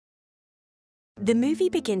The movie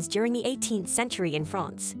begins during the 18th century in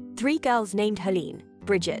France. Three girls named Helene,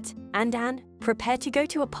 Brigitte, and Anne prepare to go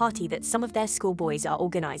to a party that some of their schoolboys are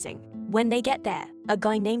organizing. When they get there, a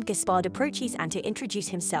guy named Gaspard approaches Anne to introduce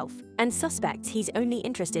himself and suspects he's only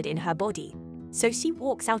interested in her body. So she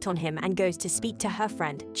walks out on him and goes to speak to her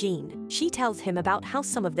friend, Jean. She tells him about how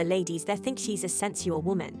some of the ladies there think she's a sensual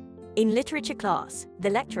woman. In literature class, the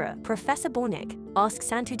lecturer, Professor Bornick,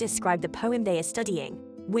 asks Anne to describe the poem they are studying,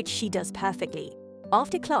 which she does perfectly.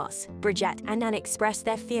 After class, Brigitte and Anne express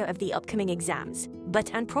their fear of the upcoming exams,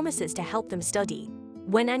 but Anne promises to help them study.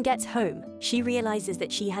 When Anne gets home, she realizes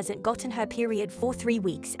that she hasn't gotten her period for 3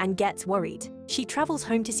 weeks and gets worried. She travels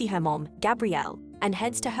home to see her mom, Gabrielle, and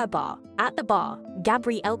heads to her bar. At the bar,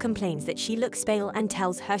 Gabrielle complains that she looks pale and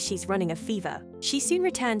tells her she's running a fever. She soon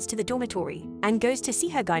returns to the dormitory and goes to see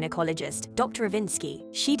her gynecologist, Dr. Ivinsky.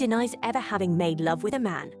 She denies ever having made love with a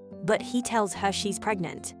man, but he tells her she's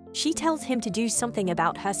pregnant. She tells him to do something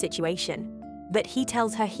about her situation, but he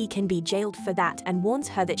tells her he can be jailed for that and warns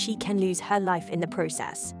her that she can lose her life in the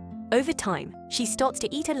process. Over time, she starts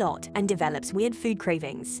to eat a lot and develops weird food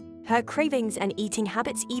cravings. Her cravings and eating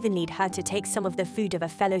habits even lead her to take some of the food of a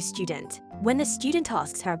fellow student. When the student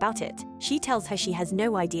asks her about it, she tells her she has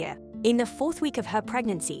no idea. In the 4th week of her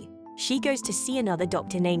pregnancy, she goes to see another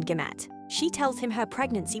doctor named Gamet. She tells him her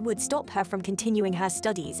pregnancy would stop her from continuing her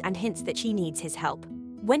studies and hints that she needs his help.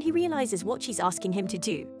 When he realizes what she's asking him to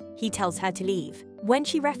do, he tells her to leave. When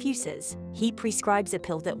she refuses, he prescribes a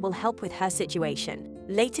pill that will help with her situation.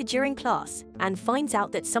 Later during class, Anne finds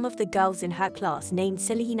out that some of the girls in her class named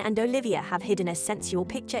Celine and Olivia have hidden a sensual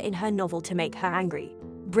picture in her novel to make her angry.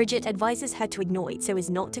 Brigitte advises her to ignore it so as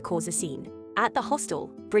not to cause a scene. At the hostel,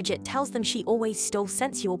 Brigitte tells them she always stole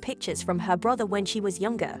sensual pictures from her brother when she was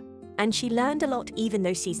younger, and she learned a lot even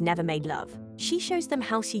though she's never made love. She shows them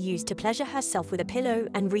how she used to pleasure herself with a pillow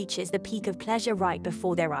and reaches the peak of pleasure right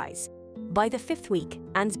before their eyes. By the 5th week,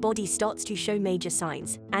 Anne's body starts to show major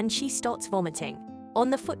signs, and she starts vomiting. On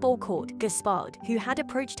the football court, Gaspard, who had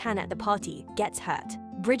approached Anne at the party, gets hurt.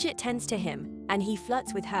 Brigitte tends to him, and he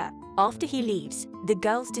flirts with her. After he leaves, the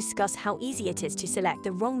girls discuss how easy it is to select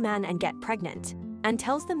the wrong man and get pregnant, and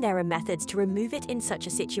tells them there are methods to remove it in such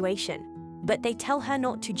a situation. But they tell her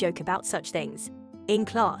not to joke about such things. In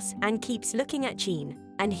class, Anne keeps looking at Jean,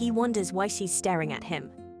 and he wonders why she's staring at him.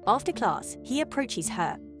 After class, he approaches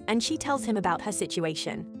her, and she tells him about her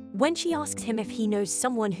situation. When she asks him if he knows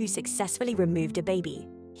someone who successfully removed a baby,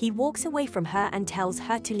 he walks away from her and tells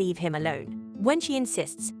her to leave him alone. When she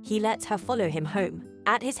insists, he lets her follow him home.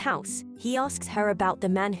 At his house, he asks her about the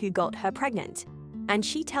man who got her pregnant, and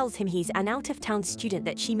she tells him he's an out-of-town student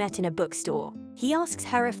that she met in a bookstore. He asks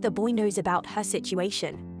her if the boy knows about her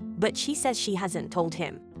situation, but she says she hasn't told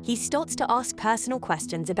him. He starts to ask personal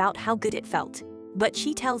questions about how good it felt, but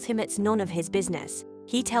she tells him it's none of his business.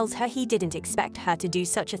 He tells her he didn't expect her to do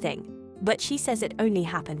such a thing, but she says it only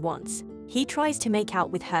happened once. He tries to make out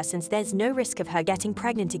with her since there's no risk of her getting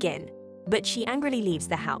pregnant again, but she angrily leaves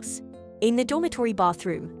the house. In the dormitory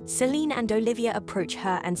bathroom, Celine and Olivia approach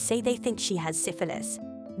her and say they think she has syphilis.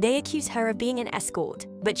 They accuse her of being an escort,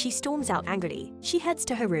 but she storms out angrily. She heads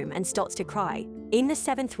to her room and starts to cry. In the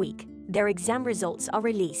 7th week, their exam results are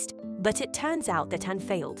released, but it turns out that Anne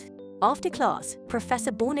failed. After class,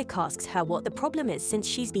 Professor Bornick asks her what the problem is since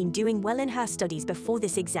she's been doing well in her studies before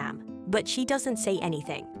this exam, but she doesn't say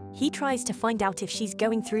anything. He tries to find out if she's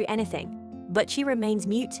going through anything, but she remains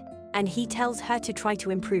mute, and he tells her to try to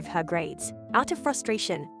improve her grades. Out of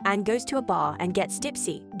frustration, Anne goes to a bar and gets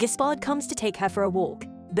tipsy. Gaspard comes to take her for a walk,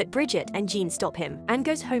 but Brigitte and Jean stop him. Anne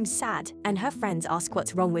goes home sad, and her friends ask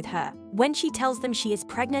what's wrong with her. When she tells them she is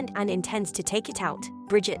pregnant and intends to take it out,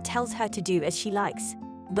 Brigitte tells her to do as she likes,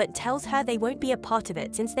 but tells her they won't be a part of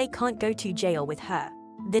it since they can't go to jail with her.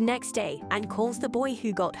 The next day, Anne calls the boy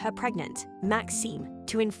who got her pregnant, Maxime,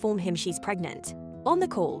 to inform him she's pregnant. On the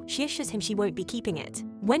call, she assures him she won't be keeping it.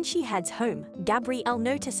 When she heads home, Gabrielle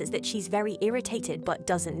notices that she's very irritated but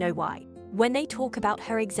doesn't know why. When they talk about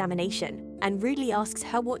her examination, Anne rudely asks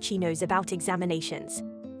her what she knows about examinations.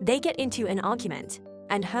 They get into an argument,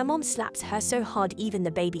 and her mom slaps her so hard even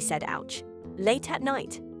the baby said ouch. Late at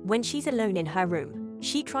night, when she's alone in her room,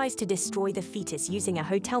 she tries to destroy the fetus using a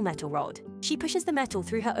hotel metal rod. She pushes the metal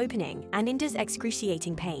through her opening and endures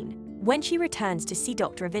excruciating pain. When she returns to see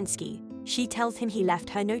Dr. Ivinsky, she tells him he left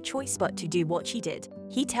her no choice but to do what she did.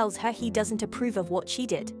 He tells her he doesn't approve of what she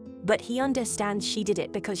did, but he understands she did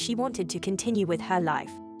it because she wanted to continue with her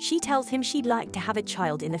life. She tells him she'd like to have a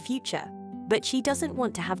child in the future, but she doesn't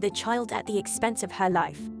want to have the child at the expense of her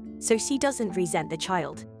life, so she doesn't resent the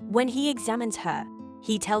child. When he examines her,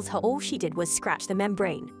 he tells her all she did was scratch the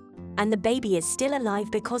membrane, and the baby is still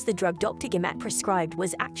alive because the drug Dr. Gimet prescribed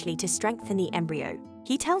was actually to strengthen the embryo.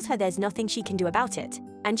 He tells her there's nothing she can do about it,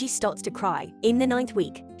 and she starts to cry. In the 9th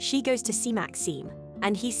week, she goes to see Maxime,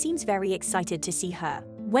 and he seems very excited to see her.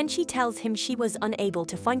 When she tells him she was unable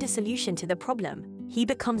to find a solution to the problem, he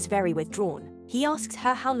becomes very withdrawn. He asks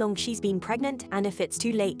her how long she's been pregnant and if it's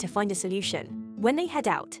too late to find a solution. When they head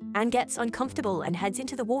out, Anne gets uncomfortable and heads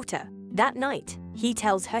into the water. That night, he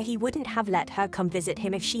tells her he wouldn't have let her come visit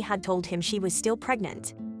him if she had told him she was still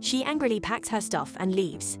pregnant. She angrily packs her stuff and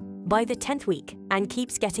leaves. By the 10th week, Anne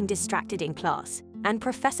keeps getting distracted in class, and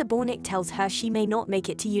Professor Bornick tells her she may not make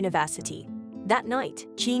it to university. That night,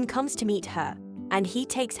 Jean comes to meet her, and he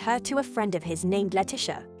takes her to a friend of his named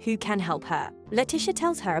Laetitia, who can help her. Laetitia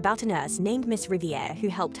tells her about a nurse named Miss Riviere who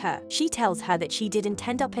helped her. She tells her that she didn't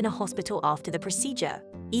end up in a hospital after the procedure,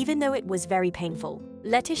 even though it was very painful.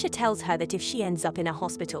 Laetitia tells her that if she ends up in a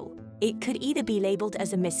hospital, it could either be labeled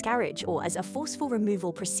as a miscarriage or as a forceful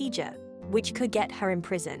removal procedure, which could get her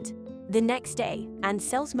imprisoned. The next day, Anne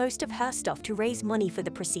sells most of her stuff to raise money for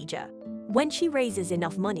the procedure. When she raises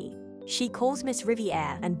enough money, she calls Miss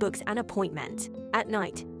Riviere and books an appointment. At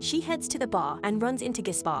night, she heads to the bar and runs into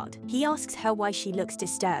Gaspard. He asks her why she looks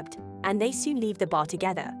disturbed, and they soon leave the bar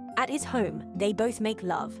together. At his home, they both make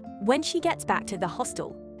love. When she gets back to the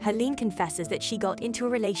hostel, Helene confesses that she got into a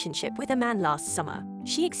relationship with a man last summer.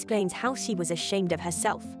 She explains how she was ashamed of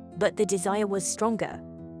herself, but the desire was stronger,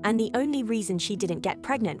 and the only reason she didn't get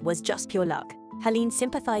pregnant was just pure luck. Helene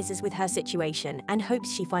sympathizes with her situation and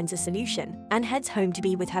hopes she finds a solution, and heads home to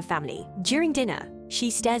be with her family. During dinner, she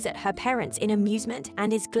stares at her parents in amusement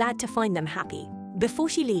and is glad to find them happy. Before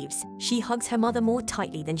she leaves, she hugs her mother more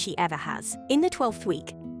tightly than she ever has. In the 12th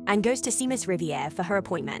week, Anne goes to see Miss Riviere for her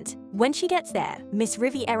appointment. When she gets there, Miss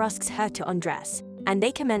Riviere asks her to undress, and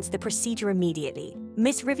they commence the procedure immediately.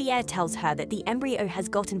 Miss Riviere tells her that the embryo has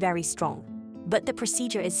gotten very strong, but the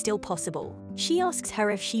procedure is still possible. She asks her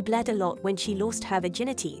if she bled a lot when she lost her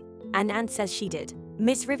virginity, and Anne says she did.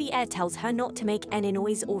 Miss Riviere tells her not to make any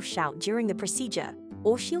noise or shout during the procedure,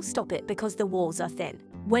 or she'll stop it because the walls are thin.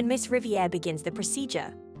 When Miss Riviere begins the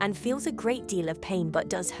procedure, Anne feels a great deal of pain but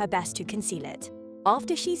does her best to conceal it.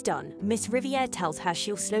 After she's done, Miss Riviere tells her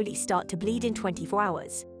she'll slowly start to bleed in 24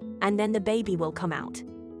 hours, and then the baby will come out.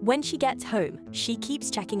 When she gets home, she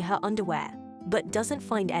keeps checking her underwear, but doesn't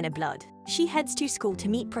find any blood. She heads to school to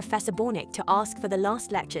meet Professor Bornick to ask for the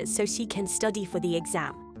last lectures so she can study for the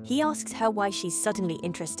exam. He asks her why she's suddenly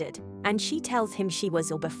interested, and she tells him she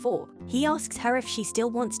was ill before. He asks her if she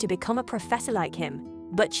still wants to become a professor like him,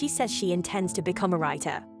 but she says she intends to become a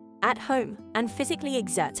writer. At home, Anne physically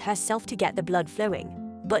exerts herself to get the blood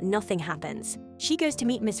flowing, but nothing happens. She goes to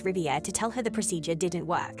meet Miss Riviere to tell her the procedure didn't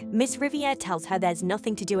work. Miss Riviere tells her there's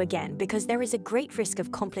nothing to do again because there is a great risk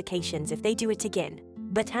of complications if they do it again,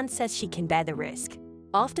 but Anne says she can bear the risk.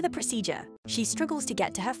 After the procedure, she struggles to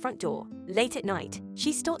get to her front door. Late at night,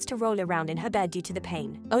 she starts to roll around in her bed due to the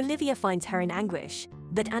pain. Olivia finds her in anguish,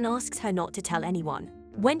 but Anne asks her not to tell anyone.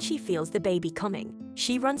 When she feels the baby coming,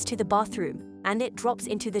 she runs to the bathroom, and it drops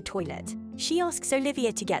into the toilet. She asks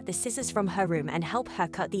Olivia to get the scissors from her room and help her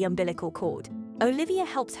cut the umbilical cord. Olivia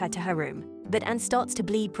helps her to her room, but Anne starts to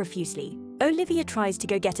bleed profusely. Olivia tries to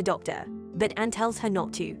go get a doctor, but Anne tells her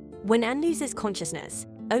not to. When Anne loses consciousness,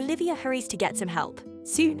 Olivia hurries to get some help.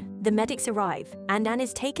 Soon, the medics arrive, and Anne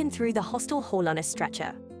is taken through the hostel hall on a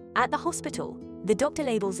stretcher. At the hospital, the doctor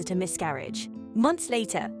labels it a miscarriage. Months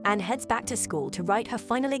later, Anne heads back to school to write her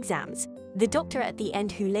final exams. The doctor at the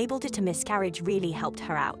end who labeled it a miscarriage really helped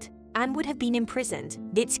her out. Anne would have been imprisoned.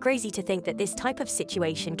 It's crazy to think that this type of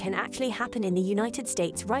situation can actually happen in the United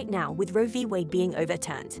States right now with Roe v. Wade being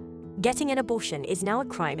overturned. Getting an abortion is now a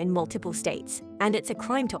crime in multiple states, and it's a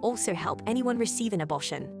crime to also help anyone receive an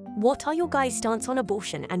abortion. What are your guys' stance on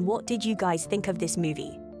abortion, and what did you guys think of this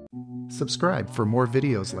movie? Subscribe for more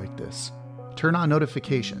videos like this. Turn on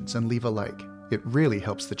notifications and leave a like. It really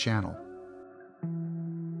helps the channel.